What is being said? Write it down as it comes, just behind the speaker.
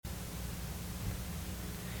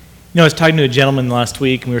I was talking to a gentleman last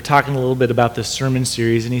week, and we were talking a little bit about this sermon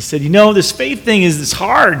series, and he said, this faith thing is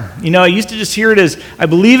hard. I used to just hear it as, I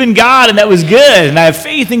believe in God, and that was good, and I have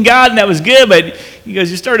faith in God, and that was good, but he goes,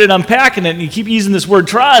 you started unpacking it, and you keep using this word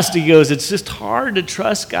trust. He goes, it's just hard to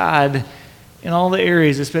trust God in all the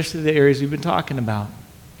areas, especially the areas we've been talking about.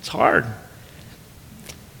 It's hard.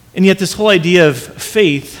 And yet this whole idea of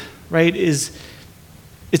faith, right, it's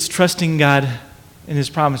trusting God in his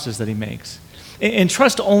promises that he makes. And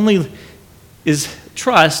trust only is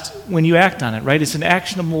trust when you act on it, right? It's an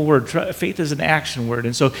actionable word. Faith is an action word.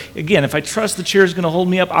 And so, again, if I trust the chair is going to hold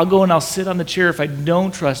me up, I'll go and I'll sit on the chair. If I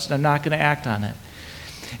don't trust it, I'm not going to act on it.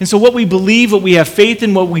 And so what we believe, what we have faith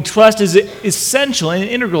in, what we trust is essential and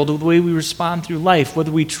integral to the way we respond through life,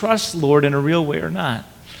 whether we trust the Lord in a real way or not.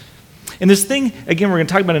 And this thing, again, we're going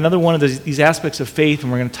to talk about another one of these aspects of faith,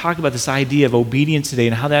 and we're going to talk about this idea of obedience today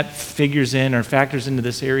and how that figures in or factors into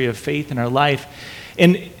this area of faith in our life.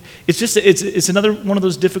 And it's another one of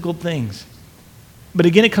those difficult things. But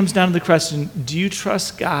again, it comes down to the question, do you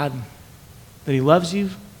trust God that he loves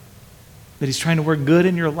you, that he's trying to work good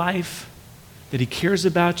in your life, that he cares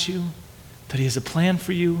about you, that he has a plan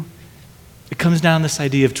for you? It comes down to this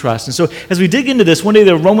idea of trust. And so as we dig into this, one day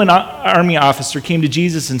the Roman army officer came to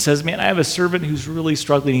Jesus and says, man, I have a servant who's really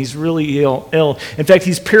struggling. He's really ill. In fact,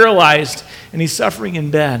 he's paralyzed and he's suffering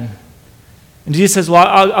in bed. And Jesus says, well,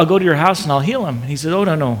 I'll go to your house and I'll heal him. And he said, oh,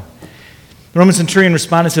 no. The Roman centurion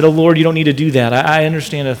responded and said, oh, Lord, you don't need to do that. I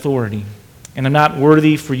understand authority. And I'm not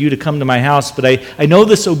worthy for you to come to my house, but I know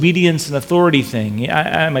this obedience and authority thing.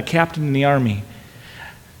 I'm a captain in the army.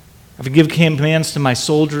 If I give commands to my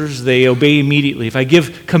soldiers, they obey immediately. If I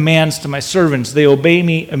give commands to my servants, they obey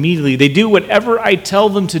me immediately. They do whatever I tell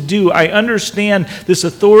them to do. I understand this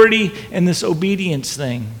authority and this obedience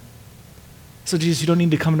thing. So Jesus, you don't need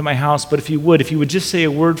to come to my house, but if you would just say a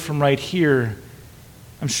word from right here,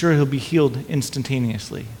 I'm sure he'll be healed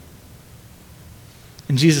instantaneously.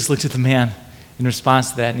 And Jesus looked at the man in response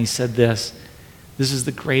to that, and he said this is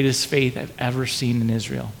the greatest faith I've ever seen in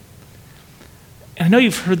Israel. And I know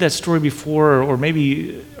you've heard that story before, or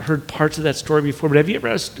maybe heard parts of that story before, but have you ever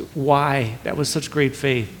asked why that was such great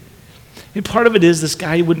faith? And part of it is this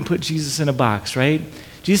guy wouldn't put Jesus in a box, right?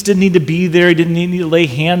 Jesus didn't need to be there. He didn't need to lay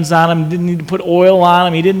hands on him. He didn't need to put oil on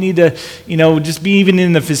him. He didn't need to, just be even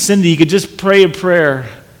in the vicinity. He could just pray a prayer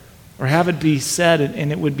or have it be said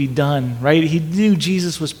and it would be done, right? He knew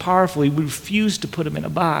Jesus was powerful. He refused to put him in a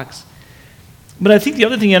box. But I think the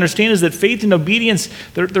other thing you understand is that faith and obedience,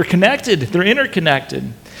 they're connected. They're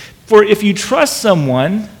interconnected. For if you trust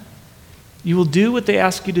someone, you will do what they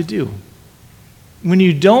ask you to do. When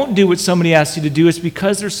you don't do what somebody asks you to do, it's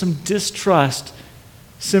because there's some distrust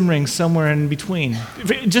simmering somewhere in between.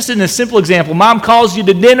 Just in a simple example, mom calls you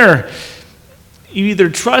to dinner. You either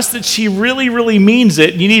trust that she really, really means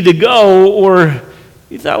it, you need to go, or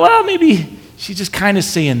you thought, well, maybe she's just kind of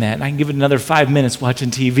saying that, and I can give it another 5 minutes watching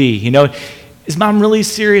TV. Is mom really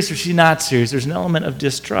serious or is she not serious? There's an element of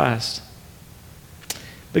distrust.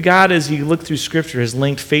 But God, as you look through Scripture, has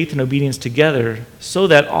linked faith and obedience together so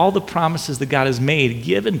that all the promises that God has made,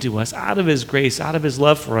 given to us out of his grace, out of his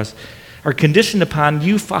love for us, are conditioned upon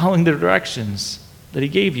you following the directions that he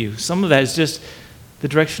gave you. Some of that is just the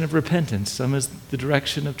direction of repentance. Some is the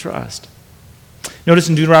direction of trust. Notice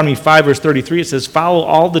in Deuteronomy 5, verse 33, it says, follow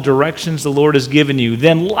all the directions the Lord has given you.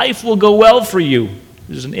 Then life will go well for you.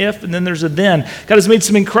 There's an if, and then there's a then. God has made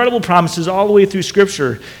some incredible promises all the way through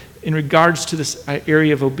Scripture in regards to this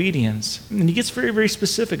area of obedience. And he gets very, very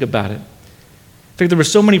specific about it. In fact, there were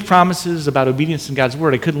so many promises about obedience in God's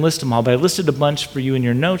Word, I couldn't list them all, but I listed a bunch for you in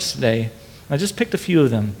your notes today. I just picked a few of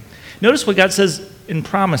them. Notice what God says in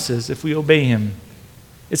promises if we obey him.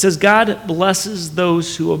 It says, God blesses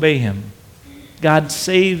those who obey him. God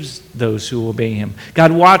saves those who obey him.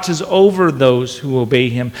 God watches over those who obey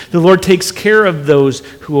him. The Lord takes care of those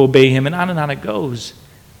who obey him, and on it goes.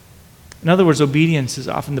 In other words, obedience is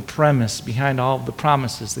often the premise behind all of the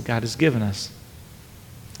promises that God has given us.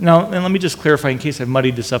 Now, and let me just clarify in case I've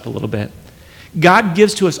muddied this up a little bit. God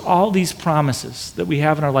gives to us all these promises that we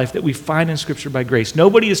have in our life that we find in Scripture by grace.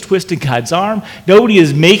 Nobody is twisting God's arm. Nobody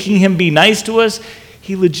is making him be nice to us.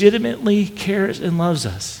 He legitimately cares and loves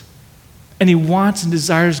us. And he wants and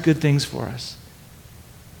desires good things for us.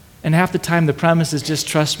 And half the time the promise is just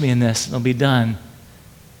trust me in this and it'll be done.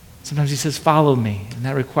 Sometimes he says follow me, and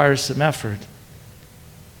that requires some effort.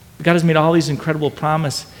 But God has made all these incredible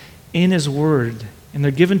promises in his word, and they're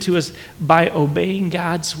given to us by obeying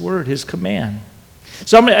God's word, his command.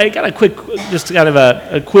 So I got a quick, just kind of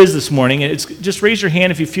a quiz this morning. It's just raise your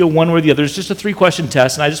hand if you feel one way or the other. It's just a 3-question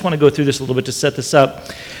test, and I just want to go through this a little bit to set this up.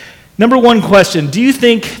 Number one question, do you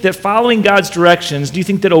think that following God's directions, do you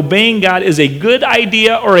think that obeying God is a good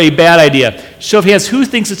idea or a bad idea? Show of hands, who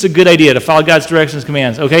thinks it's a good idea to follow God's directions and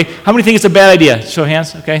commands? Okay, how many think it's a bad idea? Show of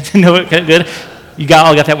hands, okay, no, okay, good. You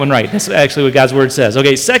all got that one right. That's actually what God's word says.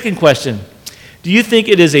 Okay, second question, do you think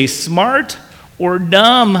it is a smart or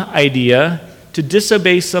dumb idea to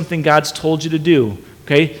disobey something God's told you to do?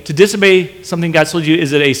 Okay, to disobey something God's told you,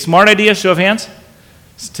 is it a smart idea? Show of hands.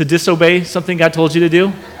 To disobey something God told you to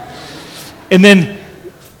do? And then,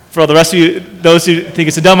 for all the rest of you, those who think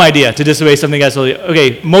it's a dumb idea to disobey something God told you.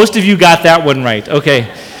 Okay, most of you got that one right.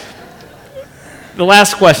 Okay. The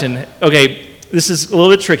last question. Okay, this is a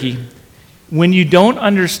little bit tricky. When you don't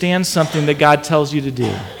understand something that God tells you to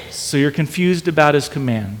do, so you're confused about his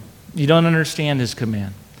command, you don't understand his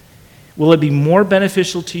command, will it be more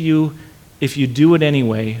beneficial to you if you do it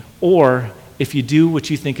anyway, or if you do what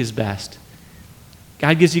you think is best?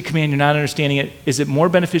 God gives you a command, you're not understanding it. Is it more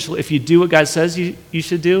beneficial if you do what God says you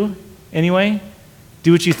should do anyway?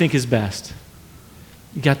 Do what you think is best.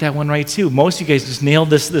 You got that one right too. Most of you guys just nailed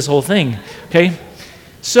this whole thing, okay?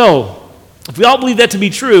 So, if we all believe that to be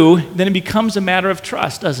true, then it becomes a matter of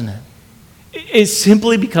trust, doesn't it? It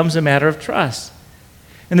simply becomes a matter of trust.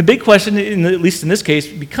 And the big question, at least in this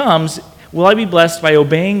case, becomes, will I be blessed by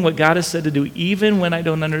obeying what God has said to do even when I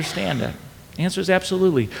don't understand it? The answer is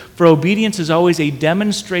absolutely. For obedience is always a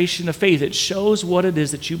demonstration of faith. It shows what it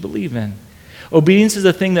is that you believe in. Obedience is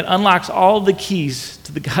the thing that unlocks all the keys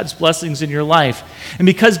to the God's blessings in your life. And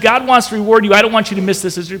because God wants to reward you, I don't want you to miss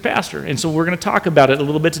this as your pastor. And so we're going to talk about it a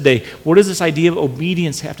little bit today. What does this idea of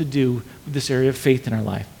obedience have to do with this area of faith in our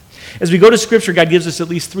life? As we go to Scripture, God gives us at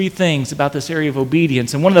least three things about this area of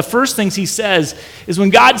obedience. And one of the first things he says is when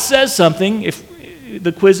God says something, if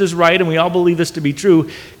the quiz is right and we all believe this to be true,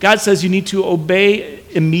 God says you need to obey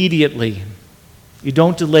immediately. You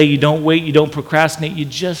don't delay, you don't wait, you don't procrastinate, you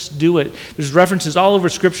just do it. There's references all over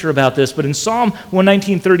Scripture about this, but in Psalm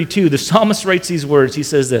 119:32, the psalmist writes these words. He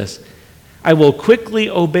says this, I will quickly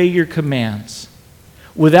obey your commands.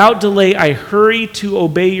 Without delay, I hurry to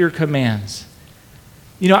obey your commands.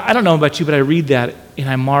 You know, I don't know about you, but I read that and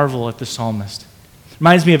I marvel at the psalmist.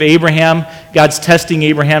 Reminds me of Abraham. God's testing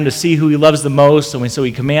Abraham to see who he loves the most, and so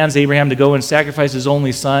he commands Abraham to go and sacrifice his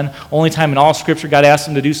only son. Only time in all Scripture God asks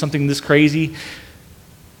him to do something this crazy.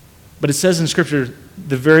 But it says in Scripture,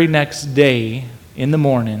 the very next day, in the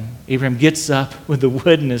morning, Abraham gets up with the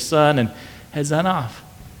wood and his son and heads on off.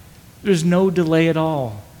 There's no delay at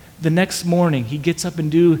all. The next morning, he gets up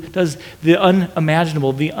and does the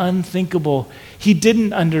unimaginable, the unthinkable. He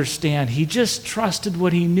didn't understand. He just trusted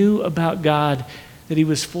what he knew about God, that he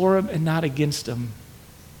was for him and not against him.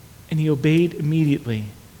 And he obeyed immediately.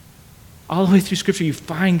 All the way through Scripture, you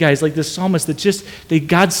find guys like this psalmist that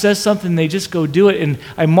God says something, they just go do it. And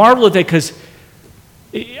I marvel at that because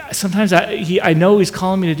sometimes I know he's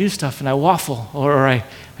calling me to do stuff and I waffle, or I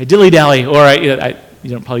dilly-dally, or you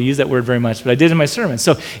don't probably use that word very much, but I did in my sermon.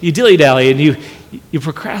 So you dilly-dally and you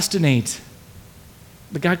procrastinate.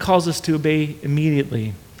 But God calls us to obey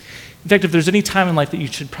immediately. In fact, if there's any time in life that you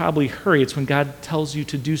should probably hurry, it's when God tells you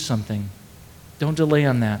to do something. Don't delay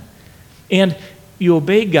on that. And you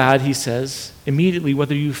obey God, he says, immediately,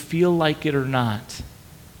 whether you feel like it or not.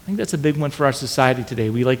 I think that's a big one for our society today.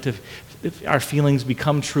 We like to, if our feelings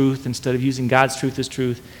become truth instead of using God's truth as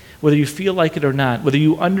truth. Whether you feel like it or not, whether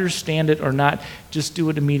you understand it or not, just do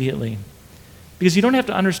it immediately. Because you don't have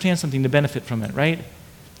to understand something to benefit from it, right?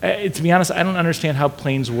 To be honest, I don't understand how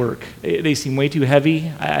planes work. They seem way too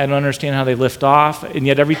heavy. I don't understand how they lift off. And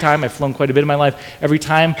yet every time, I've flown quite a bit in my life, every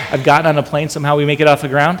time I've gotten on a plane, somehow we make it off the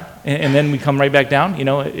ground, and then we come right back down,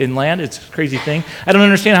 in land. It's a crazy thing. I don't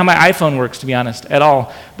understand how my iPhone works, to be honest, at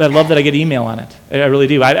all. But I love that I get email on it. I really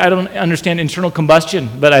do. I don't understand internal combustion,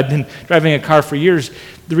 but I've been driving a car for years.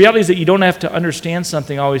 The reality is that you don't have to understand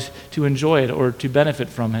something always to enjoy it or to benefit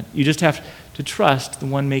from it. You just have to trust the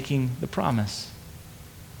one making the promise.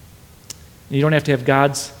 You don't have to have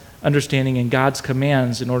God's understanding and God's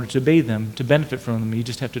commands in order to obey them, to benefit from them. You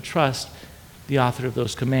just have to trust the author of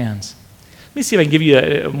those commands. Let me see if I can give you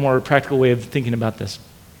a more practical way of thinking about this.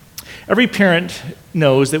 Every parent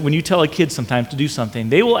knows that when you tell a kid sometimes to do something,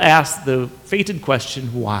 they will ask the fated question,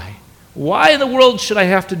 why? Why in the world should I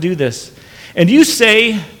have to do this? And you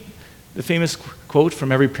say, the famous quote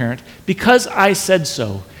from every parent, because I said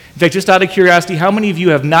so. In fact, just out of curiosity, how many of you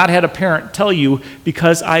have not had a parent tell you,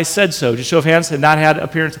 because I said so? Just show of hands, have not had a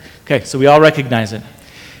parent? Okay, so we all recognize it.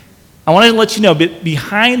 I want to let you know,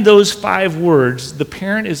 behind those 5 words, the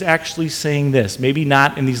parent is actually saying this. Maybe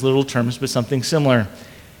not in these little terms, but something similar.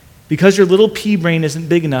 Because your little pea brain isn't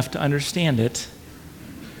big enough to understand it,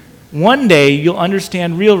 one day you'll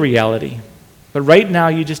understand real reality. But right now,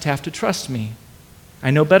 you just have to trust me.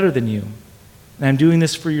 I know better than you. And I'm doing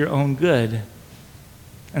this for your own good.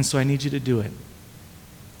 And so I need you to do it.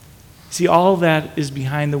 See, all that is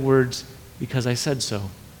behind the words, because I said so.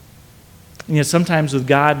 And yet sometimes with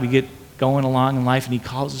God, we get going along in life and he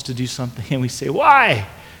calls us to do something and we say, why?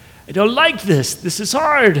 I don't like this. This is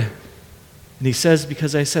hard. And he says,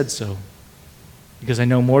 because I said so. Because I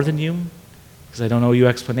know more than you. Because I don't owe you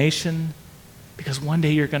explanation. Because one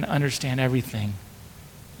day you're going to understand everything.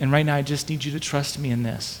 And right now I just need you to trust me in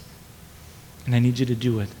this. And I need you to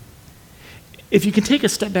do it. If you can take a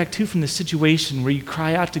step back too from the situation where you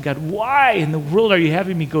cry out to God, why in the world are you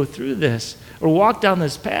having me go through this or walk down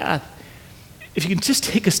this path? If you can just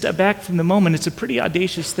take a step back from the moment, it's a pretty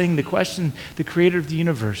audacious thing to question the creator of the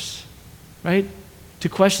universe, right? To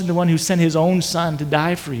question the one who sent his own son to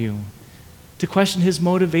die for you. To question his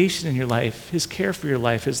motivation in your life, his care for your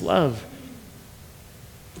life, his love.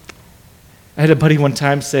 I had a buddy one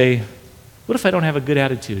time say, what if I don't have a good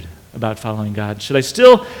attitude about following God? Should I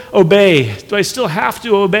still obey? Do I still have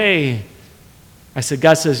to obey? I said,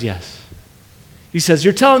 God says yes. He says,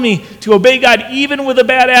 you're telling me to obey God even with a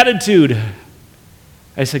bad attitude?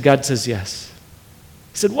 I said, God says yes.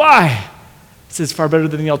 He said, why? He says, it's far better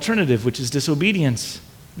than the alternative, which is disobedience.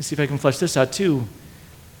 Let me see if I can flesh this out too.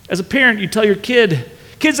 As a parent, you tell your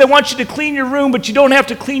kids, I want you to clean your room, but you don't have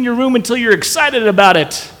to clean your room until you're excited about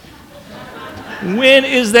it. When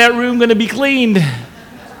is that room going to be cleaned?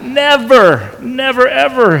 Never, never,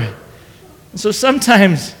 ever. And so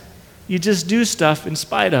sometimes you just do stuff in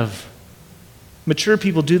spite of. Mature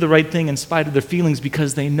people do the right thing in spite of their feelings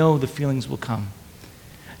because they know the feelings will come.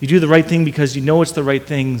 You do the right thing because you know it's the right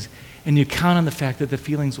things, and you count on the fact that the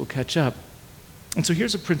feelings will catch up. And so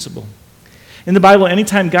here's a principle. In the Bible,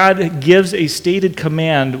 anytime God gives a stated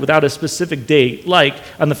command without a specific date, like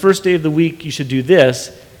on the first day of the week you should do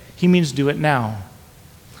this, he means do it now.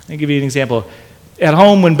 I'll give you an example. At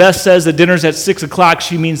home, when Beth says that dinner's at 6 o'clock,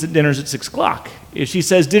 she means that dinner's at 6 o'clock. If she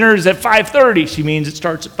says dinner is at 5:30, she means it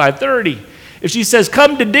starts at 5:30. If she says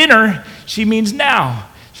come to dinner, she means now.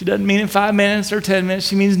 She doesn't mean in 5 minutes or 10 minutes.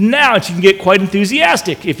 She means now. And she can get quite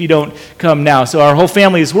enthusiastic if you don't come now. So our whole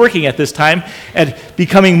family is working at this time at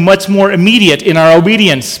becoming much more immediate in our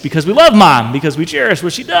obedience because we love Mom, because we cherish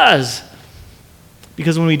what she does.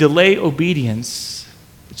 Because when we delay obedience,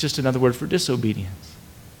 it's just another word for disobedience.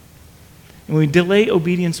 And when we delay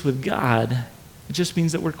obedience with God, it just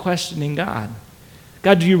means that we're questioning God.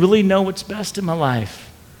 God, do you really know what's best in my life?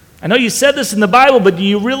 I know you said this in the Bible, but do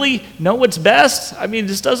you really know what's best? I mean,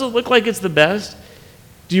 this doesn't look like it's the best.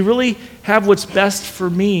 Do you really have what's best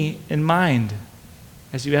for me in mind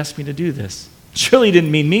as you asked me to do this? Surely you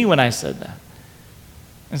didn't mean me when I said that.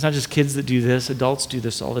 And it's not just kids that do this, adults do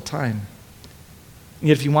this all the time. And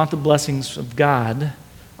yet if you want the blessings of God,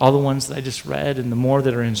 all the ones that I just read and the more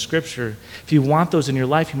that are in Scripture, if you want those in your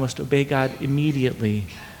life, you must obey God immediately.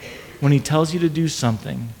 When he tells you to do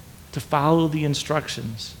something, to follow the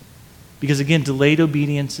instructions. Because again, delayed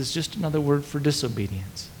obedience is just another word for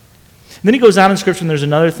disobedience. And then he goes on in Scripture, and there's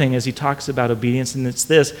another thing as he talks about obedience, and it's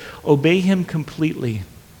this: obey him completely.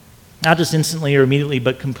 Not just instantly or immediately,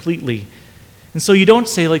 but completely. And so you don't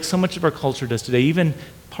say, like so much of our culture does today, even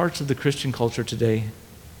parts of the Christian culture today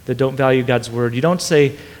that don't value God's word, you don't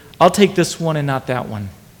say, I'll take this one and not that one.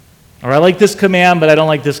 Or I like this command, but I don't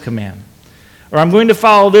like this command. Or I'm going to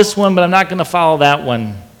follow this one, but I'm not going to follow that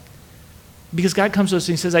one. Because God comes to us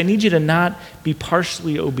and he says, I need you to not be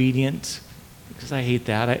partially obedient, because I hate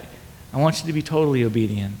that. I want you to be totally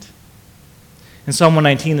obedient. In Psalm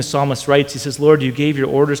 119, the psalmist writes, he says, Lord, you gave your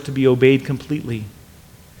orders to be obeyed completely.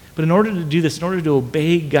 But in order to do this, in order to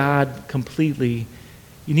obey God completely,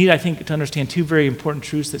 you need, I think, to understand two very important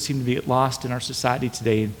truths that seem to be lost in our society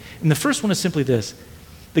today. And the first one is simply this: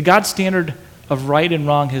 the God standard of right and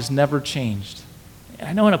wrong has never changed.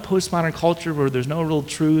 I know in a postmodern culture where there's no real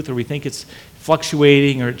truth, or we think it's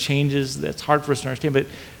fluctuating or it changes, that's hard for us to understand, but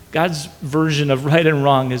God's version of right and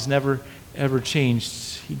wrong has never, ever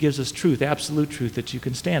changed. He gives us truth, absolute truth that you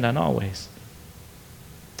can stand on always.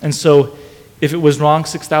 And so if it was wrong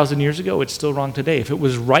 6,000 years ago, it's still wrong today. If it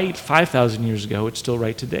was right 5,000 years ago, it's still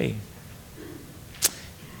right today.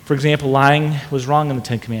 For example, lying was wrong in the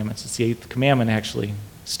Ten Commandments. It's the 8th commandment, actually.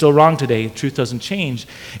 Still wrong today. Truth doesn't change.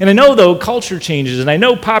 And I know, though, culture changes, and I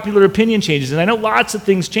know popular opinion changes, and I know lots of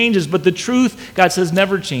things changes, but the truth, God says,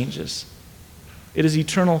 never changes. It is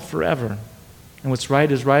eternal forever. And what's right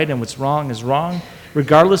is right, and what's wrong is wrong,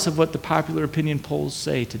 regardless of what the popular opinion polls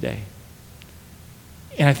say today.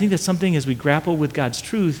 And I think that's something, as we grapple with God's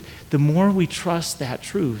truth, the more we trust that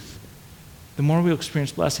truth, the more we'll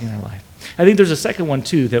experience blessing in our life. I think there's a second one,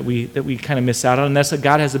 too, that we kind of miss out on, and that's that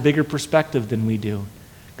God has a bigger perspective than we do.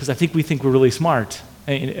 Because I think we think we're really smart,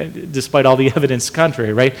 despite all the evidence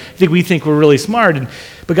contrary, right? I think we think we're really smart,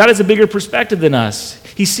 but God has a bigger perspective than us.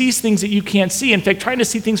 He sees things that you can't see. In fact, trying to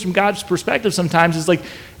see things from God's perspective sometimes is like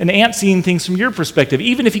an ant seeing things from your perspective.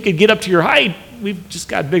 Even if he could get up to your height, we've just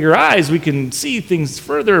got bigger eyes. We can see things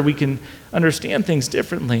further. We can understand things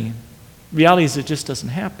differently. The reality is it just doesn't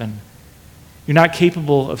happen. You're not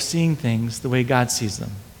capable of seeing things the way God sees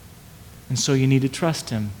them. And so you need to trust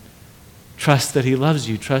him. Trust that he loves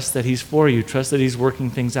you. Trust that he's for you. Trust that he's working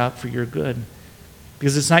things out for your good.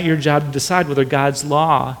 Because it's not your job to decide whether God's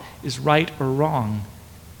law is right or wrong,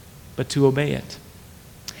 but to obey it.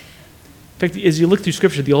 In fact, as you look through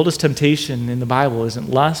Scripture, the oldest temptation in the Bible isn't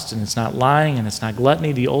lust, and it's not lying, and it's not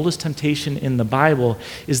gluttony. The oldest temptation in the Bible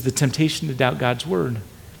is the temptation to doubt God's word. I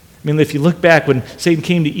mean, if you look back when Satan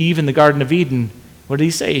came to Eve in the Garden of Eden, what did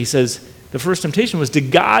he say? He says, the first temptation was,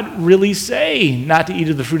 did God really say not to eat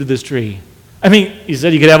of the fruit of this tree? I mean, he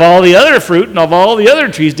said you could have all the other fruit and of all the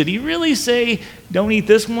other trees. Did he really say, don't eat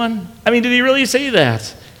this one? I mean, did he really say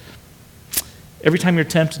that? Every time you're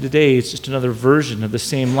tempted today, it's just another version of the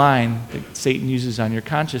same line that Satan uses on your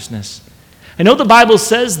consciousness. I know the Bible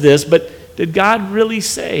says this, but did God really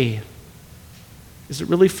say? Is it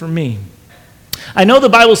really for me? I know the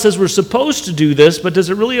Bible says we're supposed to do this, but does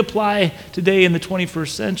it really apply today in the 21st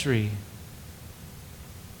century?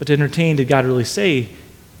 But to entertain, did God really say,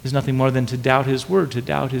 is nothing more than to doubt his word, to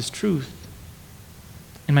doubt his truth.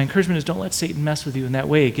 And my encouragement is don't let Satan mess with you in that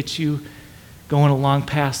way. It gets you going along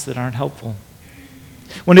paths that aren't helpful.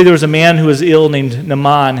 One day there was a man who was ill named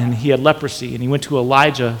Naaman, and he had leprosy. And he went to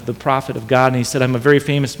Elijah, the prophet of God, and he said, I'm a very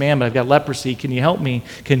famous man, but I've got leprosy. Can you help me?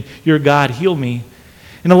 Can your God heal me?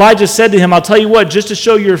 And Elijah said to him, I'll tell you what, just to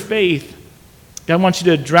show your faith, God wants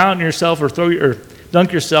you to drown yourself or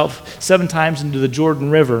dunk yourself 7 times into the Jordan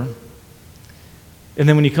River. And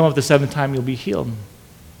then when you come up the 7th time, you'll be healed.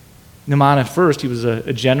 Naaman at first, he was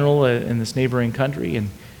a general in this neighboring country, and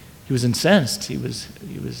he was incensed. He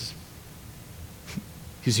was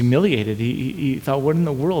humiliated. He thought, what in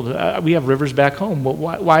the world? We have rivers back home.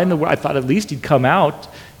 Why in the world? I thought at least he'd come out,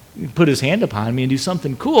 put his hand upon me and do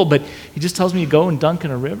something cool, but he just tells me to go and dunk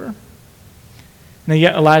in a river? And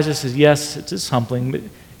yet Elijah says, yes, it is humbling, but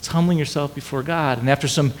it's humbling yourself before God. And after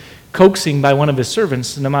some coaxing by one of his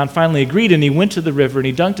servants, Naaman finally agreed, and he went to the river and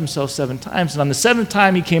he dunked himself 7 times. And on the 7th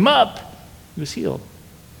time he came up, he was healed.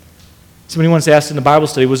 Somebody once asked in the Bible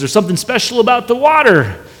study, was there something special about the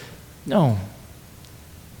water? No.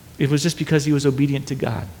 It was just because he was obedient to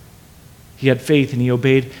God. He had faith and he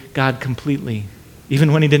obeyed God completely,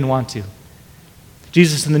 even when he didn't want to.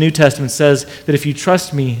 Jesus in the New Testament says that if you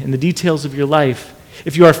trust me in the details of your life,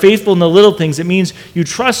 if you are faithful in the little things, it means you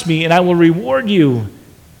trust me and I will reward you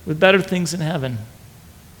with better things in heaven.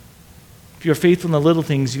 If you are faithful in the little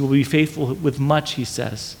things, you will be faithful with much, he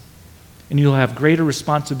says. And you'll have greater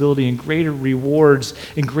responsibility and greater rewards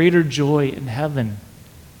and greater joy in heaven.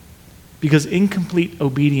 Because incomplete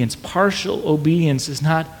obedience, partial obedience, is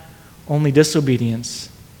not only disobedience.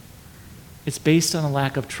 It's based on a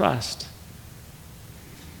lack of trust.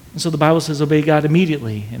 And so the Bible says obey God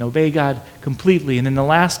immediately and obey God completely. And then the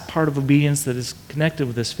last part of obedience that is connected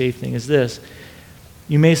with this faith thing is this.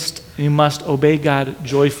 You must obey God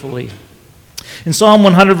joyfully. In Psalm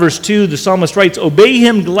 100, verse 2, the psalmist writes, obey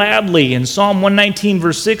him gladly. In Psalm 119,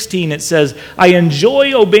 verse 16, it says, I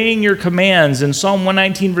enjoy obeying your commands. In Psalm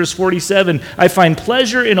 119, verse 47, I find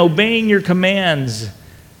pleasure in obeying your commands.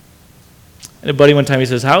 And a buddy one time, he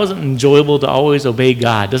says, how is it enjoyable to always obey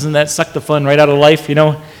God? Doesn't that suck the fun right out of life, you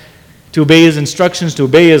know? To obey his instructions, to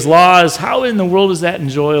obey his laws. How in the world is that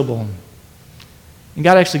enjoyable? And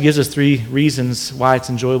God actually gives us 3 reasons why it's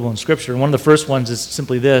enjoyable in Scripture. And one of the first ones is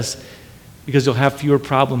simply this, because you'll have fewer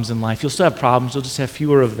problems in life. You'll still have problems, you'll just have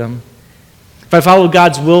fewer of them. If I follow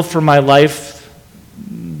God's will for my life,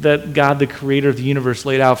 that God, the creator of the universe,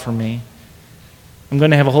 laid out for me, I'm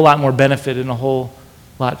going to have a whole lot more benefit and a whole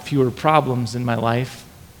lot fewer problems in my life.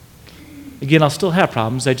 Again, I'll still have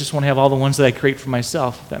problems. I just won't have all the ones that I create for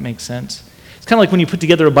myself, if that makes sense. It's kind of like when you put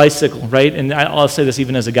together a bicycle, right? And I'll say this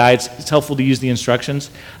even as a guy, it's helpful to use the instructions.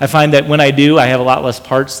 I find that when I do, I have a lot less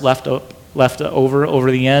parts left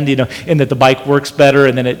over the end, you know, and that the bike works better,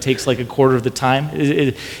 and then it takes like a quarter of the time.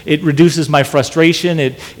 It reduces my frustration.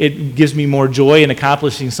 It gives me more joy in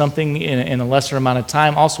accomplishing something in a lesser amount of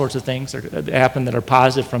time. All sorts of things that happen that are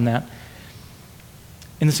positive from that.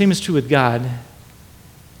 And the same is true with God.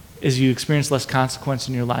 As you experience less consequence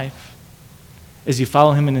in your life, as you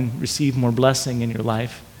follow him and receive more blessing in your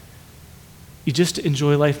life, you just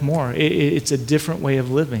enjoy life more. It's a different way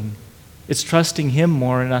of living. It's trusting him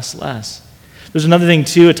more and us less. There's another thing,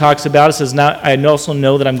 too, it talks about. It says, now I also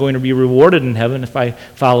know that I'm going to be rewarded in heaven if I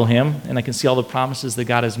follow him, and I can see all the promises that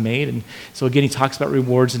God has made. And so, again, he talks about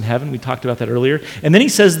rewards in heaven. We talked about that earlier. And then he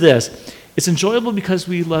says this, it's enjoyable because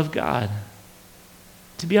we love God.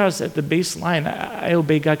 To be honest, at the baseline, I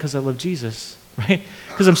obey God because I love Jesus, right?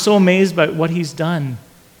 Because I'm so amazed by what he's done,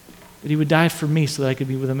 that he would die for me so that I could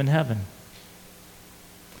be with him in heaven.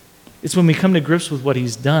 It's when we come to grips with what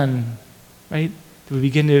he's done, right, that we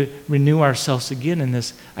begin to renew ourselves again in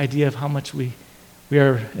this idea of how much we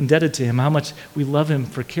are indebted to him, how much we love him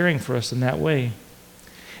for caring for us in that way.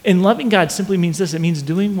 And loving God simply means this. It means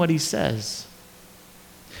doing what he says.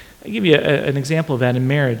 I'll give you an example of that in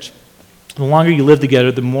marriage. The longer you live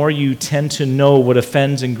together, the more you tend to know what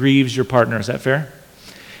offends and grieves your partner. Is that fair?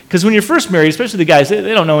 Because when you're first married, especially the guys, they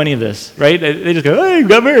don't know any of this, right? They just go, hey, you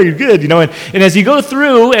got married, good, And as you go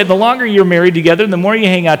through, and the longer you're married together, the more you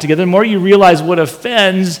hang out together, the more you realize what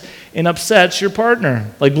offends and upsets your partner.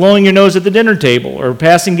 Like blowing your nose at the dinner table, or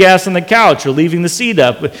passing gas on the couch, or leaving the seat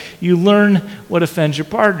up. You learn what offends your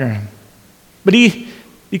partner. But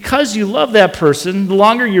because you love that person, the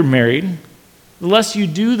longer you're married, the less you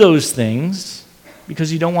do those things,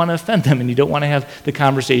 because you don't want to offend them, and you don't want to have the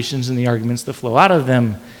conversations and the arguments that flow out of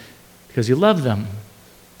them, because you love them,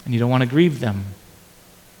 and you don't want to grieve them,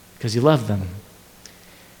 because you love them.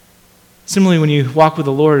 Similarly, when you walk with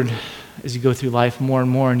the Lord, as you go through life more and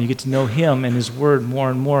more, and you get to know him and his word more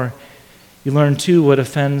and more, you learn too what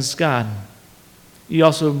offends God. You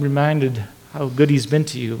also reminded how good he's been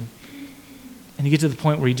to you, and you get to the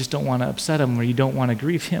point where you just don't want to upset him, where you don't want to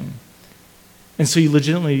grieve him. And so you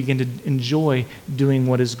legitimately begin to enjoy doing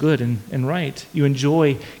what is good and right. You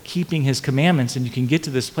enjoy keeping his commandments, and you can get to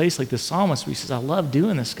this place like the psalmist where he says, I love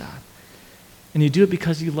doing this, God. And you do it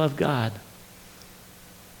because you love God.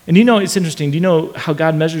 And it's interesting. Do you know how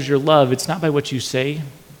God measures your love? It's not by what you say.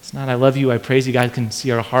 It's not, I love you, I praise you. God can see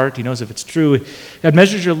our heart. He knows if it's true. God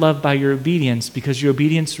measures your love by your obedience, because your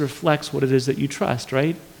obedience reflects what it is that you trust,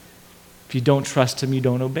 right? If you don't trust him, you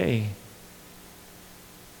don't obey.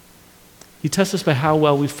 He tests us by how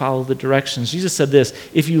well we follow the directions. Jesus said this,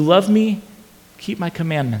 if you love me, keep my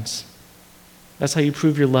commandments. That's how you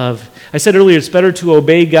prove your love. I said earlier, it's better to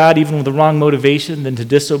obey God even with the wrong motivation than to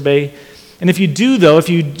disobey. And if you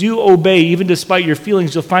do obey, even despite your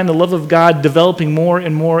feelings, you'll find the love of God developing more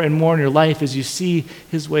and more and more in your life as you see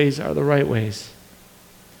his ways are the right ways.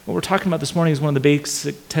 What we're talking about this morning is one of the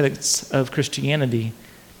basic tenets of Christianity.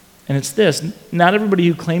 And it's this, not everybody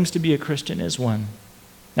who claims to be a Christian is one.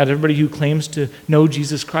 Not everybody who claims to know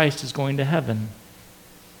Jesus Christ is going to heaven.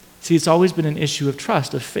 See, it's always been an issue of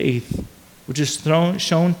trust, of faith, which is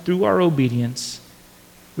shown through our obedience,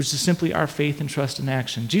 which is simply our faith and trust in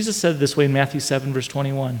action. Jesus said it this way in Matthew 7, verse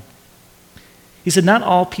 21. He said, not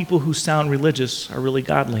all people who sound religious are really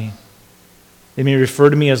godly. They may refer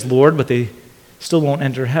to me as Lord, but they still won't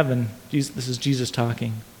enter heaven. This is Jesus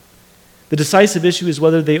talking. The decisive issue is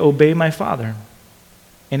whether they obey my Father,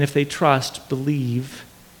 and if they trust, believe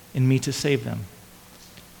in me to save them.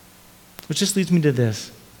 Which just leads me to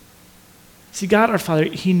this. See, God our Father,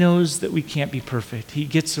 he knows that we can't be perfect. He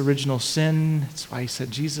gets original sin. That's why he sent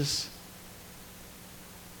Jesus.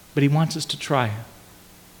 But he wants us to try.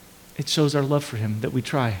 It shows our love for him that we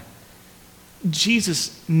try.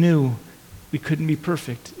 Jesus knew we couldn't be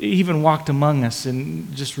perfect. He even walked among us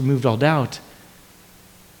and just removed all doubt.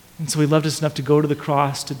 And so he loved us enough to go to the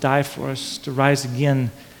cross, to die for us, to rise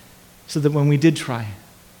again, so that when we did try,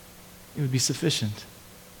 it would be sufficient.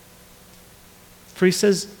 For he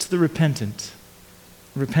says to the repentant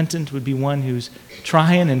would be one who's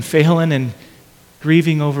trying and failing and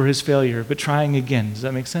grieving over his failure, but trying again. Does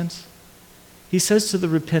that make sense? He says to the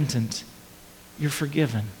repentant, you're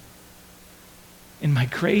forgiven. And my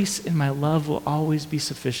grace and my love will always be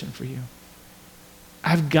sufficient for you.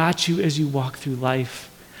 I've got you as you walk through life.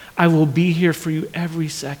 I will be here for you every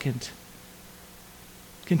second.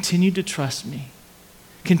 Continue to trust me.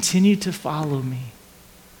 Continue to follow me.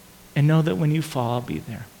 And know that when you fall, I'll be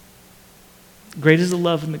there. Great is the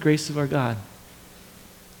love and the grace of our God.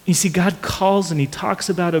 You see, God calls and he talks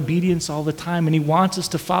about obedience all the time, and he wants us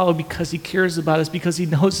to follow because he cares about us, because he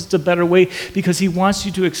knows it's a better way, because he wants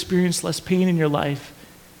you to experience less pain in your life,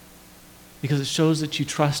 because it shows that you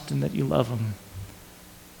trust and that you love him.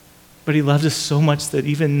 But he loves us so much that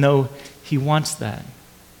even though he wants that,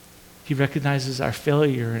 he recognizes our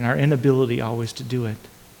failure and our inability always to do it.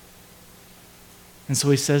 And so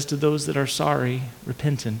he says to those that are sorry,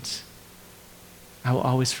 repentant, I will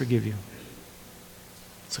always forgive you.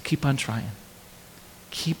 So keep on trying.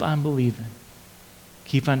 Keep on believing.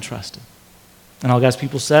 Keep on trusting. And all God's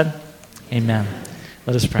people said, amen.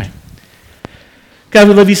 Let us pray. God,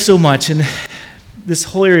 we love you so much, and this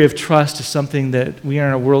whole area of trust is something that we in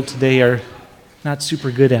our world today are not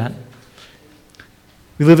super good at.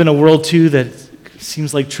 We live in a world, too, that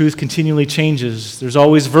seems like truth continually changes. There's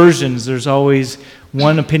always versions. There's always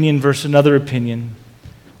one opinion versus another opinion.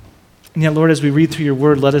 And yet, Lord, as we read through your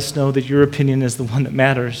word, let us know that your opinion is the one that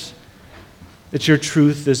matters, that your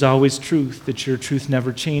truth is always truth, that your truth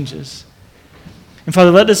never changes. And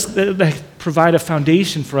Father, let us provide a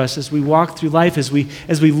foundation for us as we walk through life, as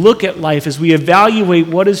we look at life, as we evaluate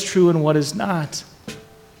what is true and what is not.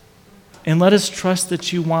 And let us trust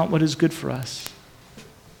that you want what is good for us.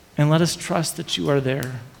 And let us trust that you are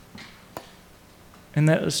there. And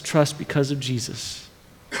let us trust because of Jesus.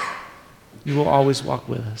 You will always walk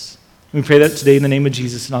with us. We pray that today in the name of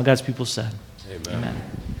Jesus, and all God's people said. Amen.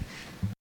 Amen.